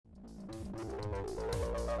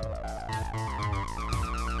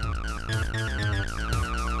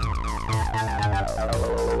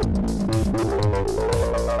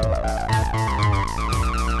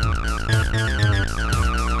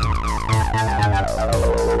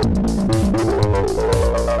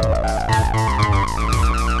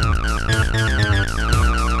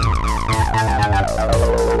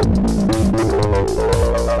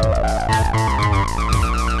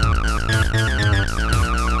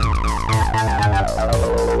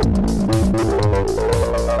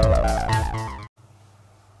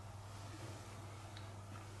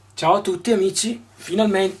Ciao a tutti amici,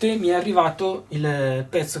 finalmente mi è arrivato il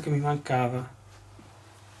pezzo che mi mancava,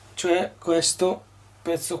 cioè questo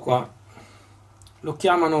pezzo qua. Lo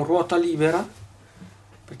chiamano ruota libera,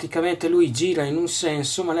 praticamente lui gira in un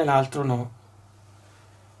senso ma nell'altro no.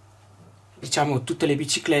 Diciamo tutte le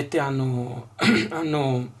biciclette hanno,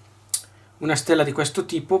 hanno una stella di questo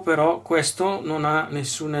tipo, però questo non ha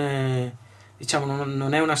nessuna, diciamo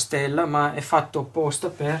non è una stella, ma è fatto apposta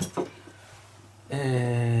per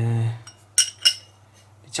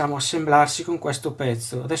diciamo assemblarsi con questo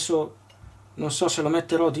pezzo. Adesso non so se lo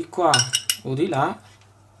metterò di qua o di là.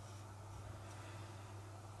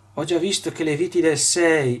 Ho già visto che le viti del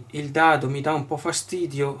 6 il dado mi dà un po'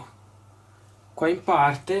 fastidio qua in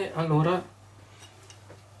parte, allora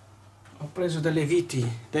ho preso delle viti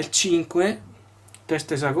del 5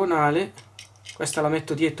 testa esagonale. Questa la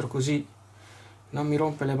metto dietro così non mi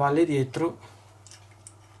rompe le balle dietro,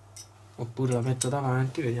 oppure la metto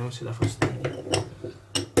davanti, vediamo se dà fastidio.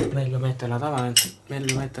 Meglio metterla davanti,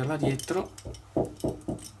 meglio metterla dietro.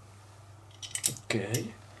 Ok,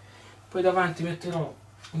 poi davanti metterò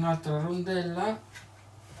un'altra rondella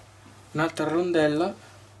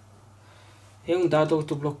e un dado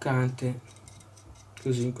autobloccante,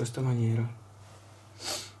 così, in questa maniera,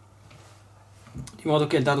 di modo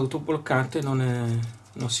che il dado autobloccante non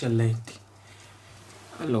si allenti.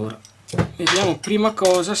 Allora, vediamo prima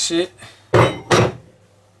cosa se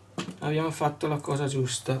abbiamo fatto la cosa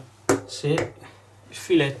giusta, se il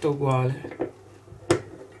filetto è uguale.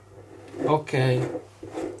 Ok,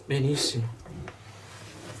 benissimo.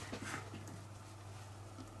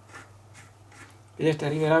 Vedete,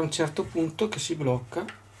 arriverà a un certo punto che si blocca.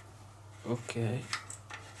 Ok,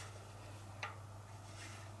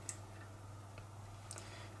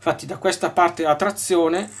 infatti da questa parte ha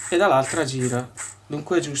trazione e dall'altra gira,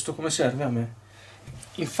 dunque è giusto come serve a me.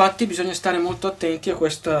 Infatti bisogna stare molto attenti a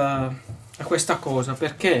questa cosa,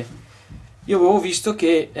 perché io avevo visto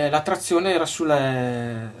che la trazione era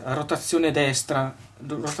sulla rotazione destra,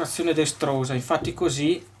 rotazione destrosa, infatti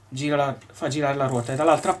così fa girare la ruota, e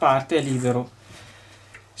dall'altra parte è libero.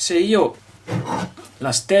 Se io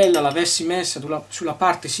la stella l'avessi messa sulla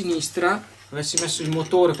parte sinistra, avessi messo il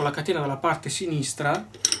motore con la catena dalla parte sinistra,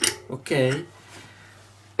 ok,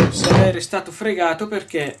 sarei restato fregato,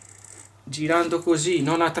 perché girando così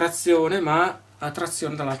non ha trazione ma ha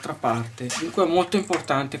trazione dall'altra parte. Dunque è molto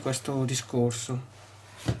importante questo discorso.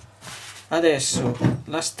 Adesso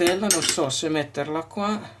la stella non so se metterla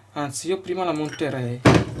qua, anzi io prima la monterei.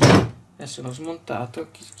 Adesso l'ho smontato,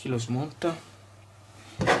 chi lo smonta?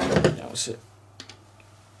 Vediamo se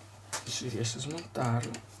si riesce a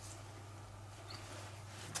smontarlo.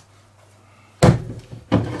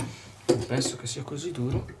 Non penso che sia così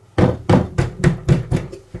duro, è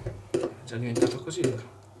già diventato così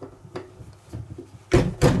duro.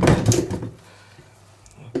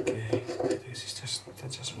 Ok, vedete che si sta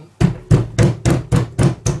già smontando.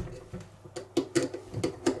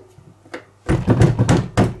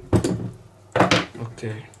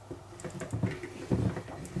 Ok,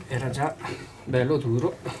 era già bello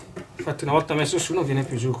duro, infatti una volta messo su non viene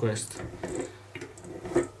più giù questo.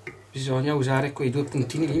 Bisogna usare quei due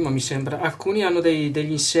puntini lì, ma mi sembra alcuni hanno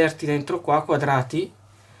degli inserti dentro qua quadrati,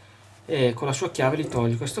 e con la sua chiave li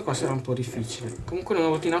togli. Questo qua sarà un po' difficile. Comunque ne ho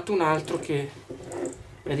ordinato un altro che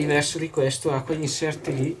è diverso di questo, ha quegli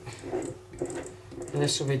inserti lì.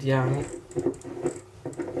 Adesso vediamo.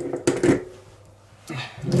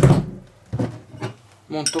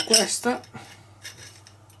 Monto questa.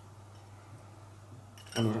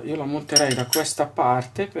 Allora io la monterei da questa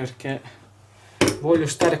parte perché voglio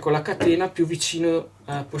stare con la catena più vicino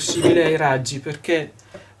possibile ai raggi, perché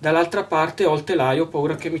dall'altra parte ho il telaio, ho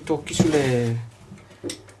paura che mi tocchi sulle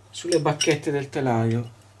bacchette del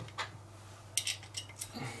telaio.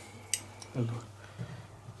 Allora,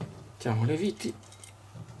 mettiamo le viti.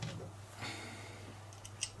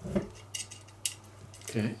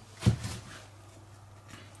 Ok.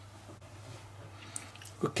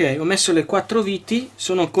 Ok, ho messo le 4 viti,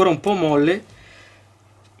 sono ancora un po' molli.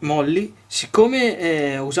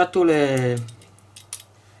 Siccome ho usato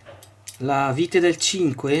la vite del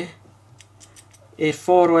 5 e il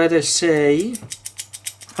foro è del 6,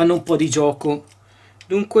 hanno un po' di gioco,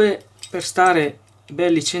 dunque per stare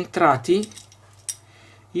belli centrati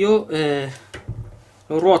io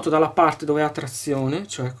lo ruoto dalla parte dove ha trazione,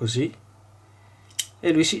 cioè così,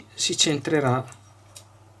 e lui si centrerà,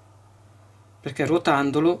 perché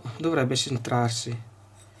ruotandolo dovrebbe centrarsi.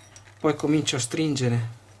 Poi comincio a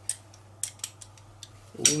stringere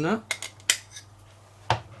una,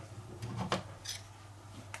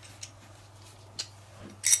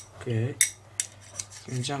 ok,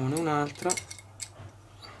 stringiamone un'altra,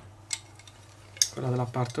 quella dalla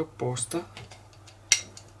parte opposta.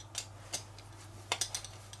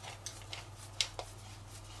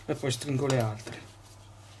 E poi stringo le altre,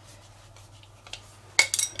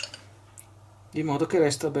 di modo che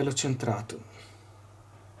resta bello centrato.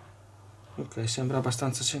 Ok, sembra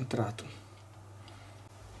abbastanza centrato.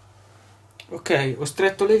 Ok, ho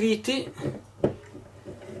stretto le viti,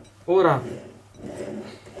 ora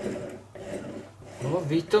lo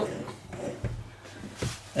avvito.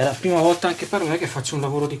 È la prima volta anche per me che faccio un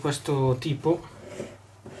lavoro di questo tipo,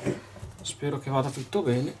 spero che vada tutto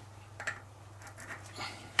bene.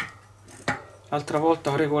 L'altra volta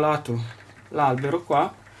ho regolato l'albero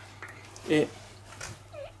qua e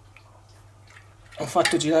ho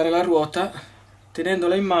fatto girare la ruota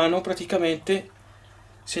tenendola in mano. Praticamente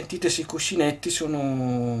sentite se i cuscinetti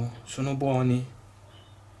sono buoni.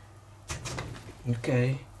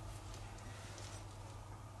 Ok,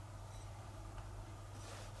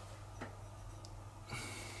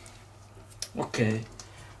 ok,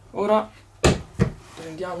 ora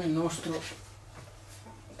prendiamo il nostro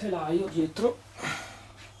telaio dietro,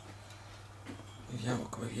 vediamo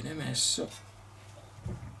come viene messo.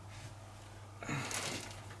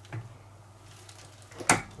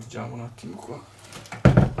 Appoggiamo un attimo qua.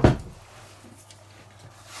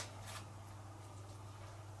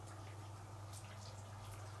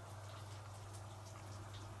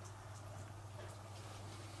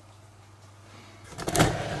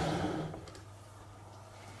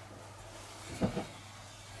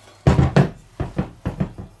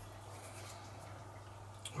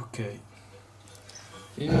 Ok,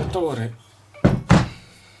 il motore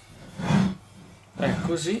è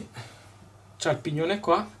così, c'ha il pignone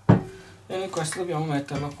qua e noi questo dobbiamo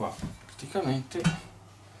metterlo qua, praticamente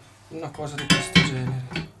una cosa di questo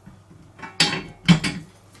genere.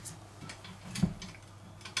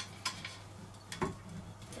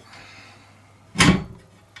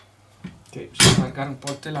 Ok, bisogna allargare un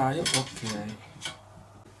po' il telaio. Ok,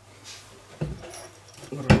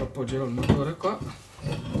 ora lo appoggerò il motore qua,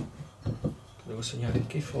 devo segnare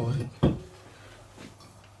anche i fori.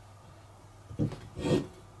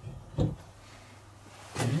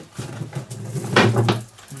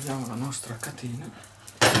 Prendiamo la nostra catena.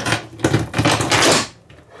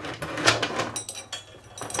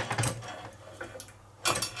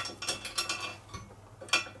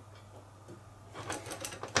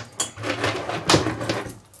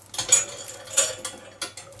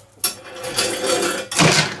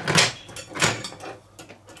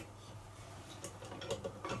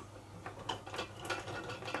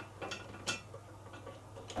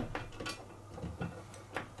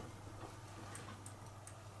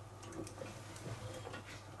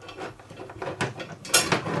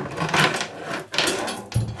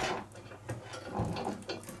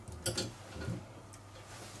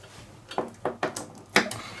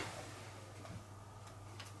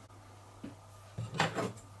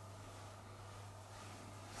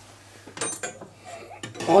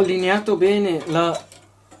 Ho allineato bene la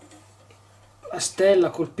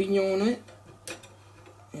stella col pignone,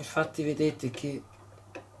 infatti vedete che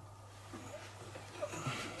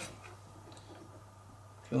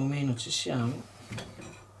più o meno ci siamo,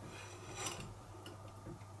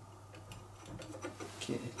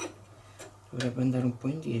 che dovrebbe andare un po'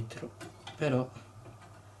 indietro, però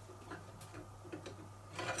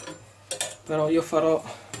io farò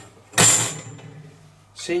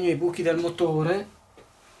segno i buchi del motore.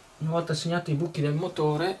 Una volta segnati i buchi del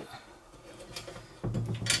motore,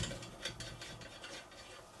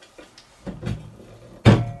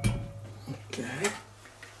 ok,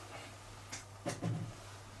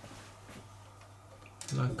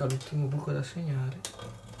 manca l'ultimo buco da segnare.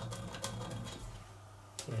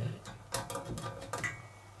 Okay.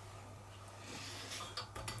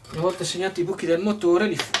 Una volta segnati i buchi del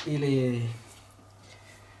motore,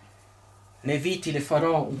 le viti le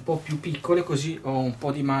farò un po' più piccole, così ho un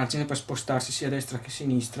po' di margine per spostarsi sia a destra che a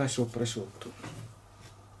sinistra e sopra e sotto.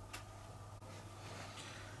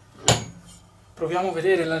 Proviamo a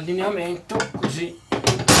vedere l'allineamento, così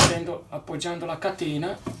appoggiando la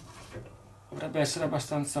catena dovrebbe essere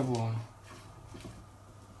abbastanza buono.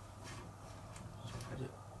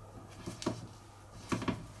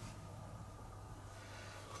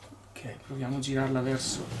 Ok, proviamo a girarla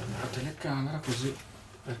verso la telecamera così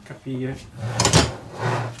per capire.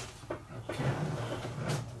 Okay.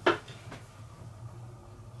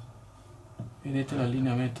 Vedete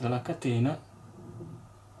l'allineamento della catena.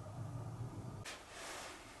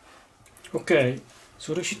 Ok,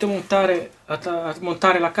 sono riuscito a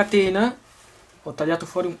montare la catena. Ho tagliato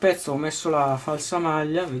fuori un pezzo, ho messo la falsa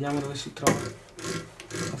maglia, vediamo dove si trova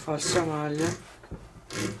la falsa maglia.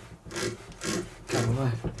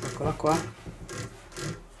 Cavolo, eccola qua. Ho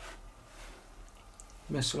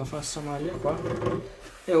messo la falsa maglia qua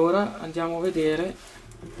e ora andiamo a vedere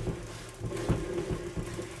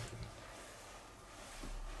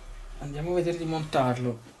di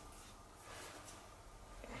montarlo.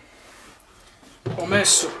 Ho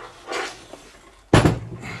messo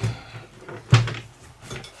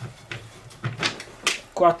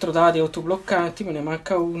 4 dadi autobloccanti, me ne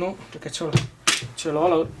manca uno perché ce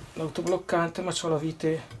l'ho l'autobloccante, ma ho la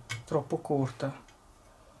vite troppo corta,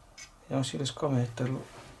 vediamo se riesco a metterlo.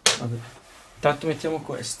 Vabbè, intanto mettiamo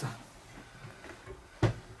questa,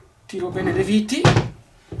 tiro bene le viti,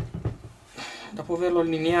 dopo averlo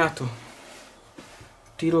allineato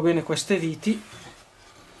tiro bene queste viti,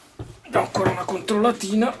 do ancora una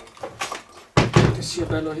controllatina che sia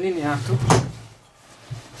bello allineato.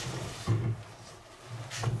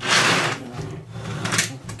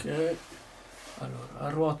 Ok, allora la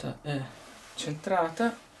ruota è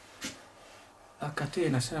centrata, la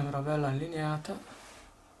catena sembra bella allineata.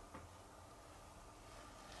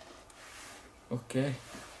 Ok,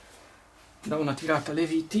 do una tirata alle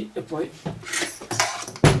viti e poi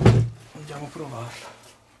andiamo a provarla.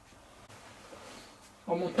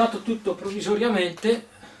 Ho montato tutto provvisoriamente,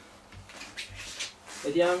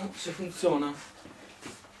 vediamo se funziona.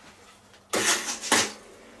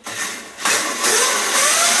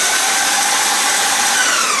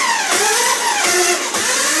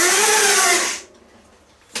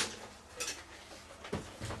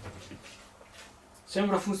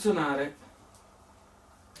 Sembra funzionare.